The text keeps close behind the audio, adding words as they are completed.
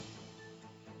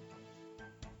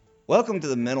Welcome to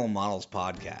the Mental Models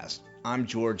Podcast. I'm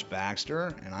George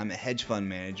Baxter, and I'm a hedge fund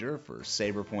manager for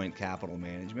Sabrepoint Capital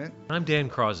Management. I'm Dan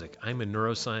Krozik. I'm a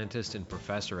neuroscientist and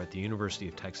professor at the University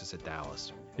of Texas at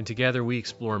Dallas. And together we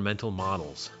explore mental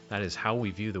models. That is how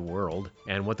we view the world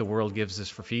and what the world gives us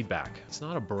for feedback. It's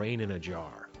not a brain in a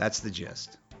jar. That's the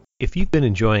gist. If you've been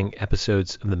enjoying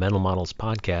episodes of the Mental Models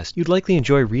Podcast, you'd likely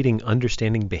enjoy reading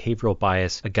Understanding Behavioral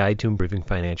Bias, A Guide to Improving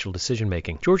Financial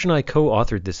Decision-Making. George and I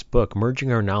co-authored this book,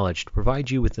 merging our knowledge to provide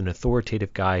you with an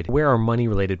authoritative guide where our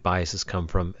money-related biases come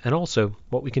from, and also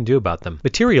what we can do about them.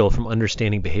 Material from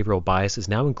Understanding Behavioral Bias is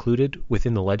now included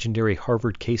within the legendary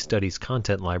Harvard Case Studies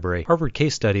content library. Harvard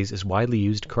Case Studies is widely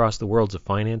used across the worlds of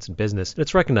finance and business, and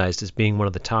it's recognized as being one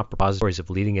of the top repositories of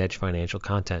leading-edge financial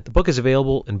content. The book is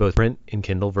available in both print and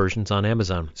Kindle versions on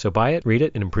Amazon. So buy it, read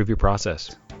it, and improve your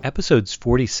process. Episodes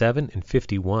 47 and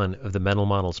 51 of the Mental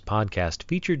Models Podcast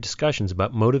featured discussions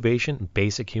about motivation and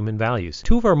basic human values.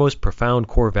 Two of our most profound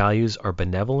core values are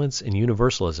benevolence and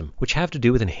universalism, which have to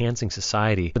do with enhancing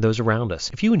society for those around us.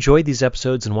 If you enjoyed these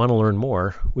episodes and want to learn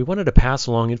more, we wanted to pass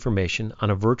along information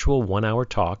on a virtual one-hour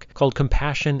talk called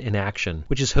Compassion in Action,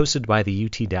 which is hosted by the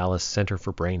UT Dallas Center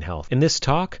for Brain Health. In this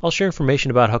talk, I'll share information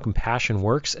about how compassion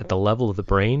works at the level of the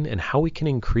brain and how we can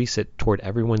increase it toward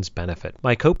everyone's benefit.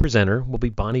 My co-presenter will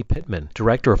be Bonnie Pittman,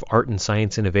 Director of Art and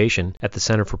Science Innovation at the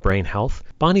Center for Brain Health.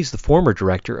 Bonnie's the former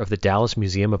director of the Dallas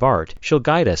Museum of Art. She'll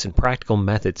guide us in practical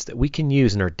methods that we can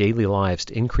use in our daily lives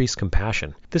to increase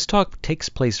compassion. This talk takes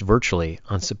place virtually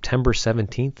on September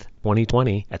 17th,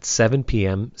 2020 at 7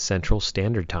 p.m. Central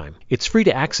Standard Time. It's free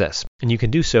to access, and you can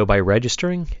do so by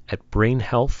registering at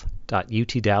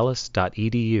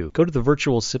brainhealth.utdallas.edu. Go to the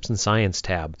virtual Sips and Science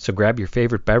tab, so grab your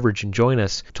favorite beverage and join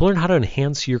us to learn how to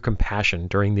enhance your compassion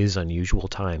during these unusual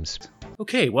times.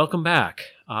 Okay, welcome back.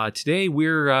 Today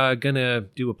we're going to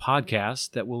do a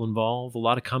podcast that will involve a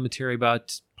lot of commentary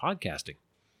about podcasting.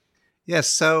 Yes,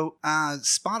 so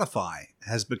Spotify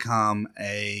has become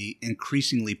a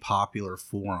increasingly popular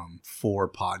forum for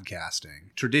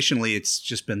podcasting. Traditionally, it's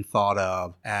just been thought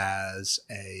of as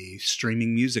a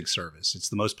streaming music service. It's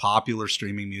the most popular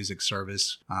streaming music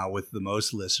service with the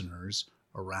most listeners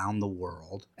around the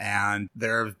world. And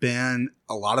there have been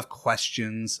a lot of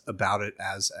questions about it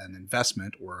as an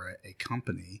investment or a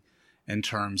company in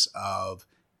terms of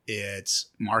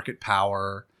its market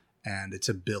power and its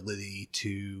ability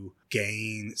to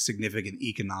gain significant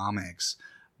economics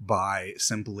by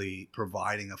simply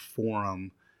providing a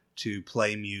forum to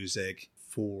play music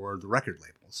for the record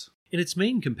labels. And its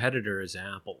main competitor is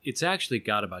Apple. It's actually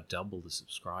got about double the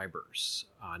subscribers.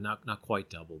 Not quite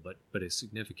double, but a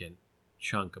significant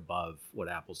chunk above what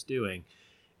Apple's doing.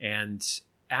 And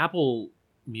Apple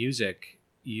Music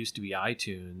used to be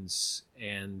iTunes,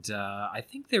 and I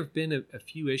think there have been a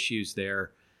few issues there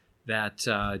that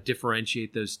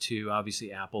differentiate those two.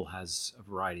 Obviously, Apple has a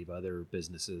variety of other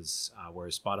businesses,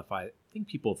 whereas Spotify, I think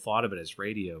people thought of it as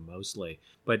radio mostly.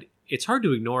 But it's hard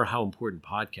to ignore how important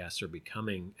podcasts are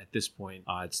becoming at this point.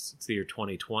 It's the year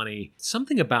 2020.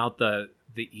 Something about the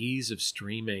ease of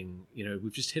streaming,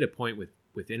 we've just hit a point with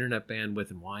internet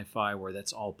bandwidth and Wi-Fi where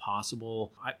that's all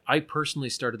possible. I personally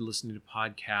started listening to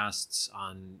podcasts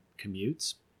on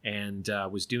commutes and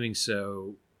was doing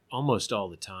so almost all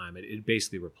the time. It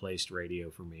basically replaced radio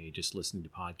for me, just listening to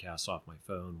podcasts off my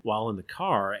phone while in the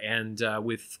car. And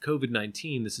with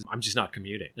COVID-19, I'm just not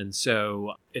commuting. And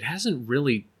so it hasn't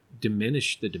really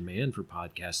diminished the demand for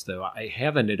podcasts, though. I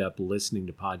have ended up listening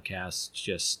to podcasts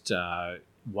just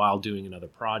while doing another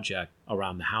project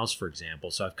around the house, for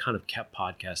example. So I've kind of kept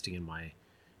podcasting in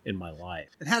my life.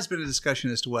 It has been a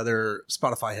discussion as to whether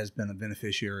Spotify has been a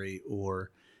beneficiary or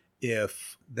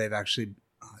if they've actually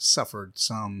suffered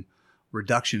some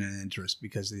reduction in interest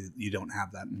because you don't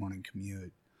have that morning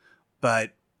commute.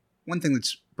 But one thing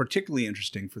that's particularly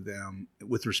interesting for them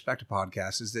with respect to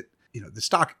podcasts is that the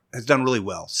stock has done really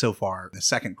well so far. In the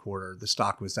second quarter, the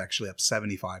stock was actually up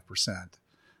 75%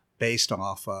 based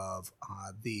off of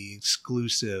the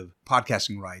exclusive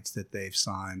podcasting rights that they've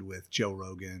signed with Joe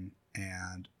Rogan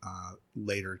and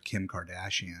later Kim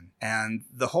Kardashian. And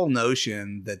the whole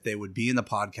notion that they would be in the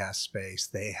podcast space,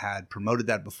 they had promoted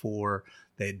that before.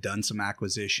 They had done some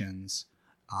acquisitions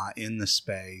in the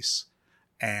space.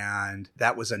 And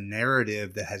that was a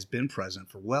narrative that has been present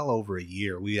for well over a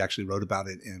year. We actually wrote about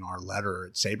it in our letter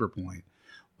at Sabrepoint,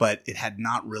 but it had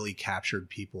not really captured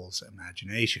people's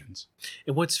imaginations.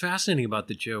 And what's fascinating about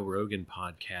the Joe Rogan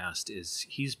podcast is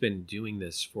he's been doing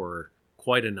this for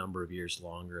quite a number of years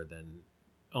longer than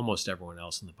almost everyone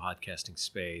else in the podcasting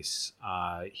space.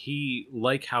 He,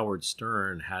 like Howard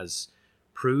Stern, has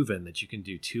proven that you can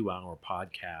do 2-hour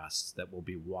podcasts that will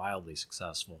be wildly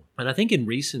successful. And I think in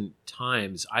recent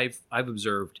times, I've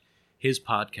observed his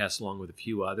podcast, along with a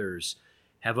few others,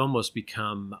 have almost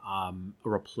become a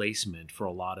replacement for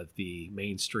a lot of the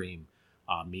mainstream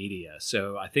media.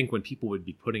 So I think when people would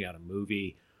be putting out a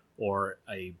movie or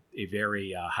a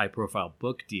very high-profile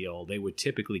book deal, they would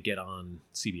typically get on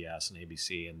CBS and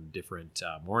ABC and different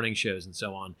morning shows and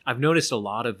so on. I've noticed a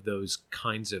lot of those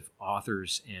kinds of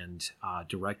authors and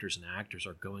directors and actors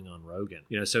are going on Rogan.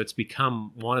 So it's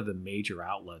become one of the major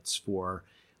outlets for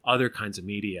other kinds of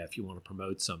media if you want to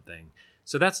promote something.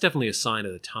 So that's definitely a sign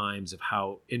of the times of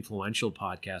how influential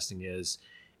podcasting is.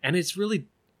 And it's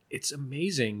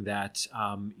amazing that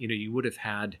you would have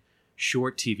had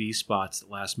short TV spots that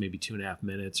last maybe 2.5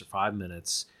 minutes or 5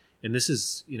 minutes. And this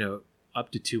is,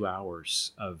 up to 2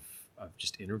 hours of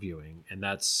just interviewing. And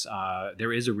that's,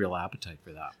 there is a real appetite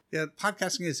for that. Yeah.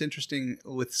 Podcasting is interesting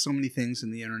with so many things in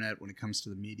the internet when it comes to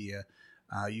the media.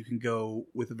 You can go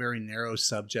with a very narrow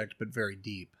subject, but very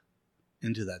deep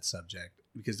into that subject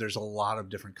because there's a lot of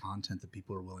different content that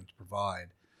people are willing to provide.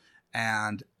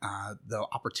 And the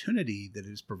opportunity that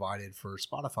is provided for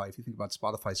Spotify, if you think about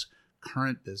Spotify's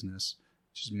current business,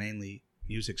 which is mainly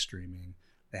music streaming,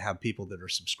 they have people that are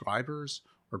subscribers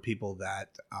or people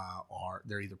that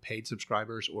they're either paid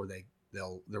subscribers or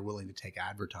they're willing to take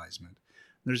advertisement.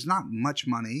 There's not much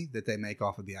money that they make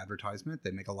off of the advertisement.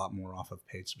 They make a lot more off of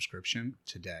paid subscription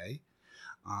today,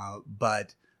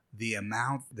 but the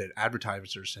amount that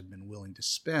advertisers have been willing to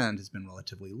spend has been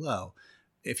relatively low.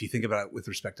 If you think about it with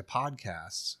respect to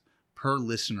podcasts, per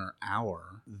listener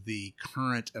hour, the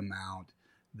current amount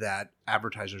that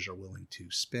advertisers are willing to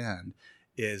spend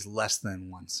is less than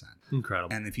 1 cent.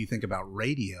 Incredible. And if you think about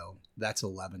radio, that's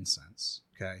 11 cents.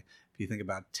 Okay. If you think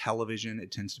about television, it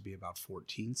tends to be about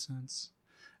 14 cents.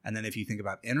 And then if you think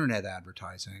about internet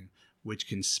advertising, which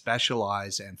can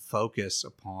specialize and focus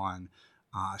upon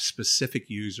specific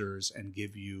users and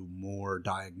give you more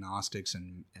diagnostics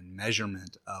and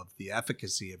measurement of the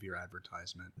efficacy of your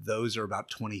advertisement, those are about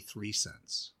 23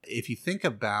 cents. If you think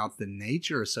about the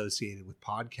nature associated with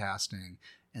podcasting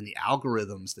and the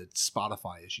algorithms that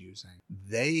Spotify is using,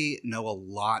 they know a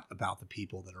lot about the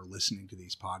people that are listening to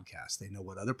these podcasts. They know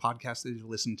what other podcasts they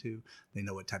listen to. They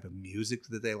know what type of music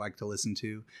that they like to listen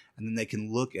to. And then they can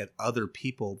look at other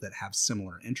people that have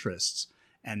similar interests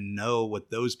and know what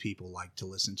those people like to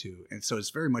listen to. And so it's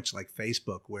very much like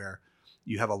Facebook, where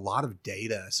you have a lot of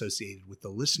data associated with the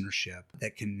listenership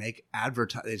that can make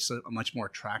it's a much more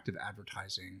attractive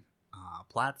advertising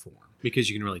platform. Because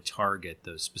you can really target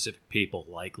those specific people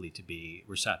likely to be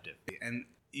receptive. And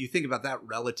you think about that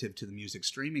relative to the music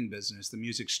streaming business. The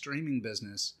music streaming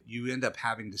business, you end up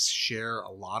having to share a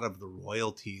lot of the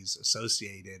royalties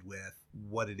associated with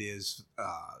what it is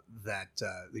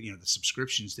the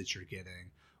subscriptions that you're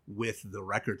getting with the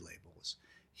record labels.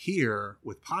 Here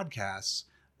with podcasts,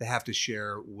 they have to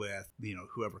share with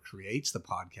whoever creates the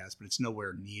podcast, but it's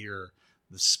nowhere near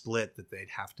the split that they'd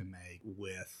have to make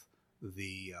with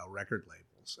the record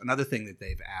labels. Another thing that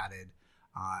they've added,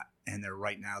 and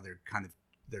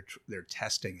they're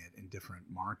testing it in different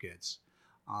markets,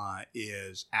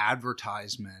 is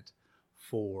advertisement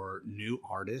for new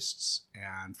artists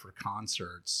and for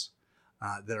concerts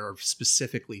that are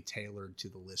specifically tailored to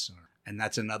the listener. And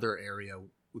that's another area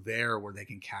there where they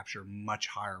can capture much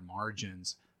higher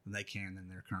margins than they can in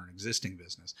their current existing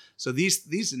business. So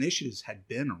these initiatives had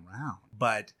been around,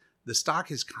 but the stock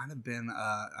has kind of been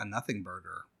a nothing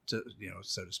burger, so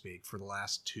to speak, for the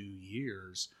last 2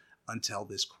 years until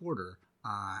this quarter.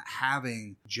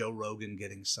 Having Joe Rogan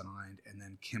getting signed and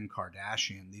then Kim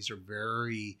Kardashian, these are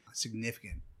very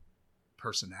significant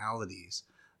personalities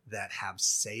that have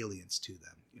salience to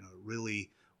them.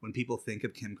 Really, when people think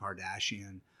of Kim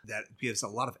Kardashian, that gives a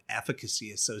lot of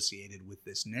efficacy associated with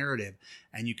this narrative.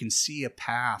 And you can see a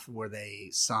path where they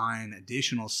sign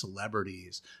additional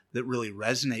celebrities that really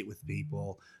resonate with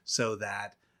people so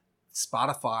that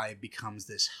Spotify becomes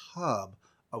this hub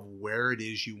of where it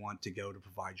is you want to go to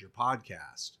provide your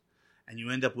podcast. And you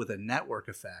end up with a network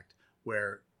effect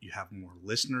where you have more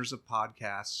listeners of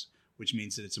podcasts, which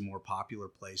means that it's a more popular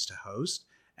place to host.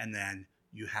 And then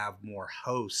you have more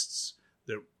hosts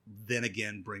that then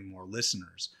again bring more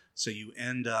listeners. So you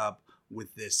end up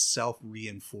with this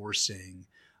self-reinforcing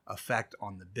effect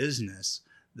on the business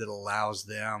that allows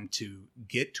them to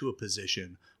get to a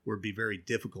position where it'd be very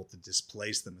difficult to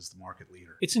displace them as the market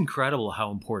leader. It's incredible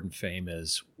how important fame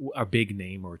is, a big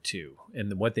name or two,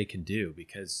 and what they can do,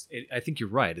 because I think you're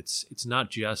right. It's not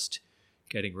just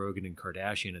getting Rogan and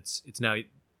Kardashian. It's now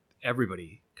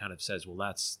everybody kind of says, well,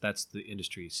 that's the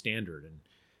industry standard. And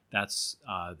that's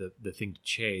the thing to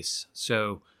chase.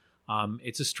 So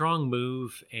it's a strong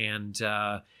move, and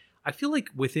I feel like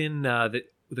within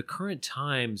the current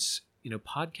times,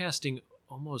 podcasting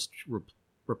almost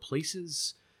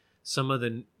replaces some of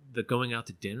the going out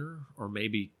to dinner or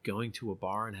maybe going to a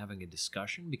bar and having a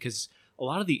discussion, because a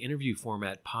lot of the interview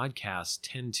format podcasts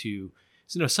tend to,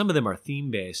 some of them are theme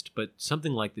based, but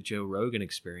something like the Joe Rogan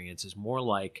Experience is more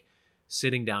like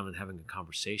sitting down and having a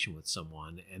conversation with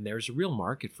someone, and there's a real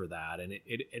market for that, and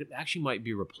it actually might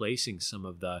be replacing some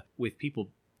of with people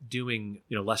doing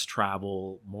less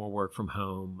travel, more work from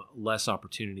home, less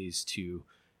opportunities to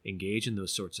engage in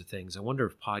those sorts of things. I wonder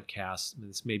if podcasts,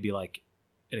 this may be like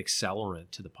an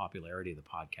accelerant to the popularity of the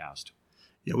podcast.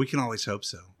 Yeah, we can always hope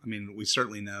so. I mean, we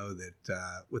certainly know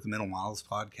that with the Mental Models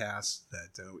podcast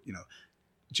that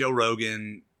Joe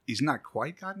Rogan, he's not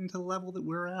quite gotten to the level that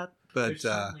we're at, but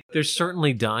they're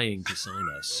certainly dying to sign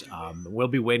us. We'll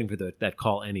be waiting for that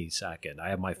call any second. I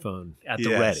have my phone at the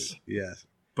ready. Yes.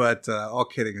 But all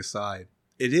kidding aside,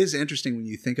 it is interesting when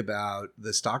you think about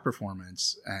the stock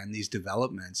performance and these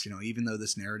developments. Even though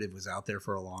this narrative was out there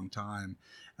for a long time,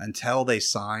 until they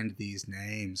signed these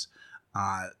names,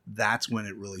 that's when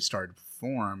it really started to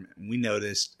perform. And we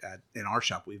noticed in our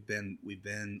shop, we've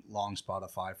been long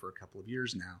Spotify for a couple of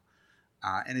years now.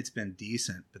 And it's been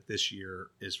decent, but this year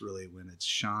is really when it's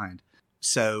shined.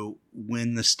 So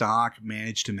when the stock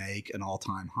managed to make an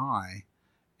all-time high,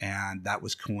 and that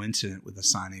was coincident with the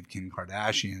signing of Kim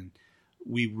Kardashian,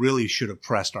 we really should have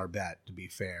pressed our bet, to be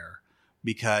fair,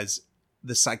 because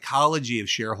the psychology of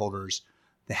shareholders,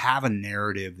 they have a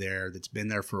narrative there that's been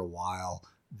there for a while.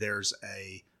 There's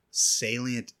a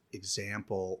salient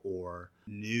example or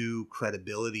new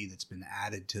credibility that's been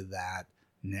added to that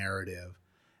narrative.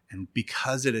 And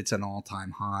because it's an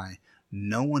all-time high,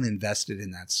 no one invested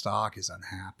in that stock is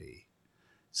unhappy.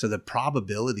 So the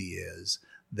probability is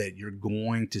that you're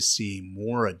going to see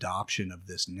more adoption of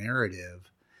this narrative,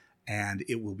 and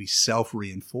it will be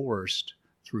self-reinforced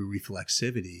through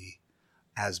reflexivity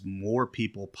as more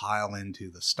people pile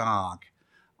into the stock,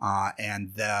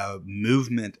 and the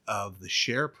movement of the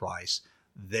share price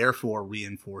therefore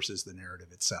reinforces the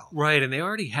narrative itself. Right, and they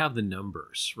already have the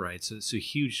numbers, right? So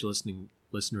huge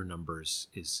listener numbers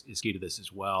is key to this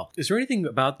as well. Is there anything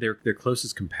about their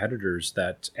closest competitors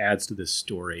that adds to this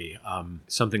story?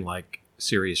 Something like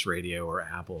Sirius Radio or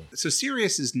Apple. So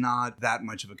Sirius is not that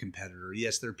much of a competitor.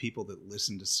 Yes, there are people that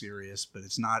listen to Sirius, but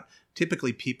it's not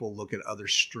typically people look at other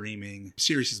streaming.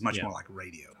 Sirius is much more like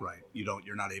radio, right?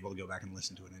 You're not able to go back and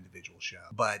listen to an individual show.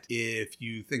 But if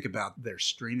you think about their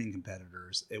streaming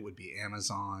competitors, it would be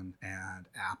Amazon and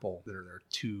Apple that are their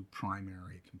two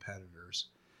primary competitors.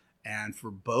 And for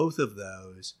both of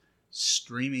those,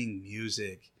 streaming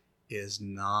music is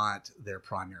not their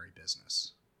primary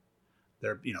business.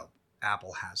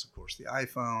 Apple has, of course, the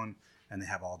iPhone, and they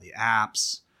have all the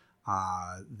apps.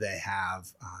 They have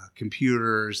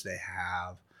computers. They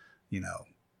have,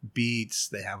 Beats.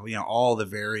 They have, all the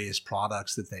various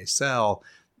products that they sell.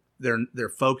 Their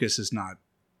focus is not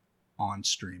on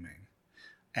streaming.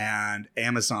 And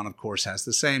Amazon, of course, has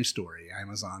the same story.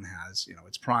 Amazon has,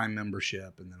 its Prime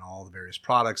membership, and then all the various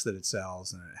products that it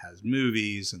sells, and it has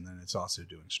movies, and then it's also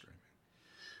doing streaming.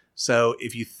 So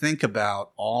if you think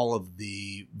about all of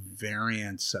the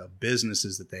variants of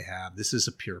businesses that they have, this is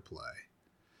a pure play.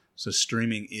 So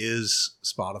streaming is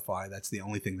Spotify. That's the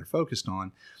only thing they're focused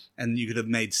on. And you could have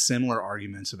made similar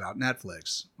arguments about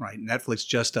Netflix, right? Netflix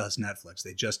just does Netflix.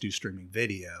 They just do streaming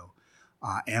video.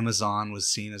 Amazon was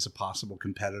seen as a possible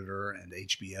competitor, and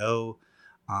HBO.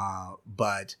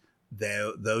 But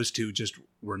those two just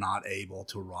were not able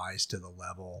to rise to the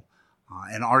level.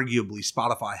 And arguably,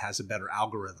 Spotify has a better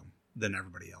algorithm than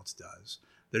everybody else does.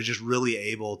 They're just really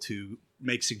able to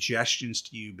make suggestions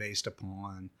to you based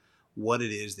upon what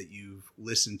it is that you've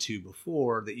listened to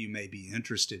before that you may be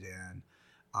interested in.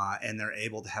 And they're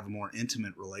able to have a more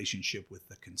intimate relationship with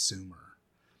the consumer.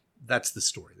 That's the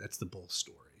story. That's the bull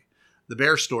story. The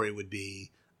bear story would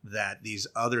be that these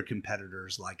other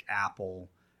competitors like Apple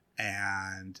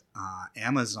and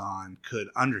Amazon could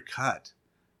undercut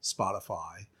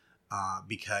Spotify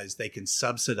because they can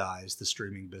subsidize the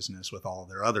streaming business with all of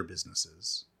their other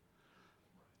businesses.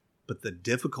 But the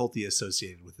difficulty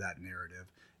associated with that narrative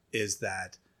is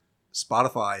that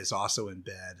Spotify is also in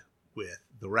bed with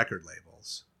the record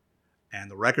labels,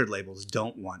 and the record labels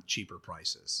don't want cheaper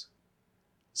prices.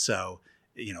 So,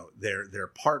 their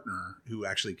partner, who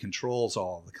actually controls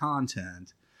all of the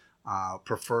content,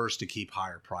 prefers to keep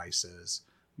higher prices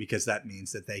because that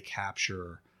means that they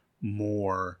capture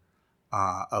more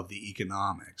of the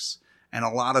economics. And a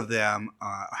lot of them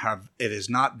it has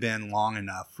not been long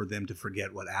enough for them to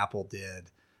forget what Apple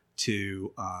did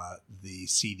to the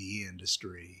CD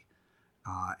industry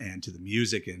and to the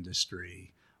music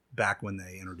industry back when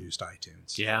they introduced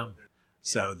iTunes. Yeah.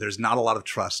 So there's not a lot of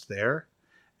trust there.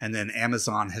 And then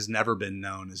Amazon has never been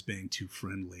known as being too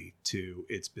friendly to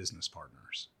its business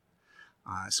partners.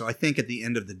 So I think at the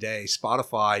end of the day,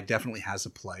 Spotify definitely has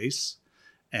a place.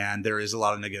 And there is a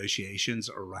lot of negotiations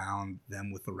around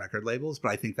them with the record labels.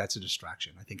 But I think that's a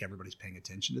distraction. I think everybody's paying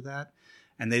attention to that.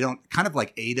 And they don't, kind of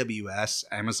like AWS,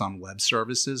 Amazon Web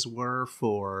Services were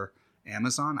for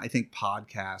Amazon. I think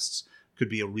podcasts could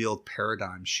be a real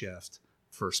paradigm shift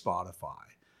for Spotify.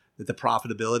 That the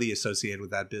profitability associated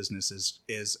with that business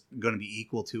is going to be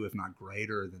equal to, if not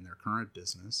greater than, their current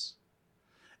business.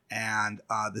 And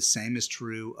the same is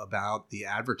true about the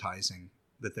advertising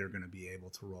that they're going to be able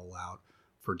to roll out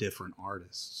for different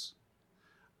artists.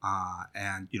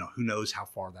 And, who knows how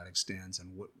far that extends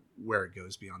and where it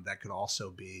goes beyond. That could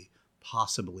also be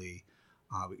possibly,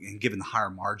 and given the higher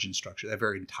margin structure, they have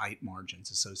very tight margins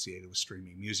associated with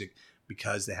streaming music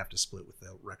because they have to split with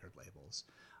the record labels.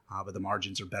 But the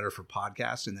margins are better for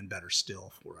podcasts and then better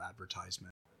still for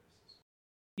advertisement.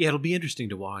 Yeah, it'll be interesting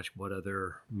to watch what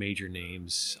other major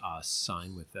names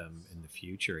sign with them in the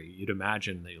future. You'd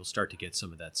imagine that you'll start to get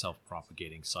some of that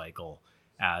self-propagating cycle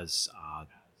as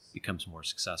becomes more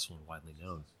successful and widely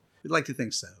known. We'd like to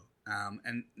think so.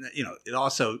 And it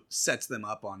also sets them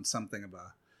up on something of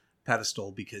a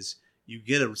pedestal because you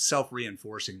get a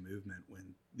self-reinforcing movement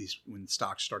when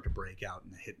stocks start to break out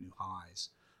and hit new highs.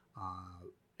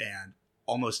 And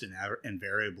almost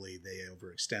invariably, they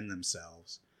overextend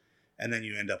themselves. And then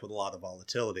you end up with a lot of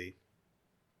volatility.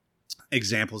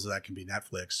 Examples of that can be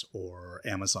Netflix or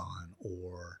Amazon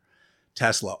or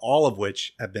Tesla, all of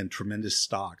which have been tremendous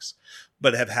stocks,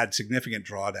 but have had significant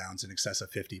drawdowns in excess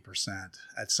of 50%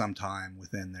 at some time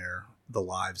within the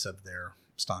lives of their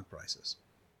stock prices.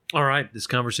 All right. This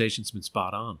conversation's been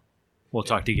spot on. We'll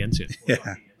talk to you again soon.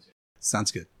 Yeah.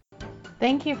 Sounds good.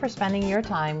 Thank you for spending your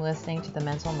time listening to the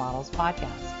Mental Models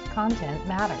Podcast. Content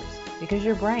matters because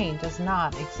your brain does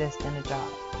not exist in a jar.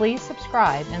 Please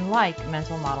subscribe and like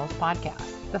Mental Models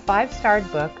Podcast. The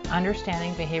 5-starred book,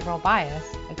 Understanding Behavioral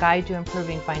Bias, A Guide to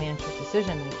Improving Financial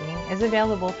Decision-Making, is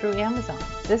available through Amazon.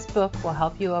 This book will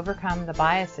help you overcome the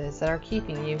biases that are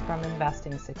keeping you from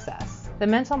investing success. The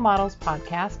Mental Models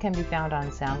Podcast can be found on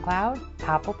SoundCloud,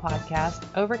 Apple Podcast,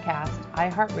 Overcast,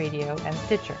 iHeartRadio, and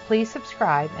Stitcher. Please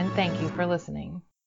subscribe and thank you for listening.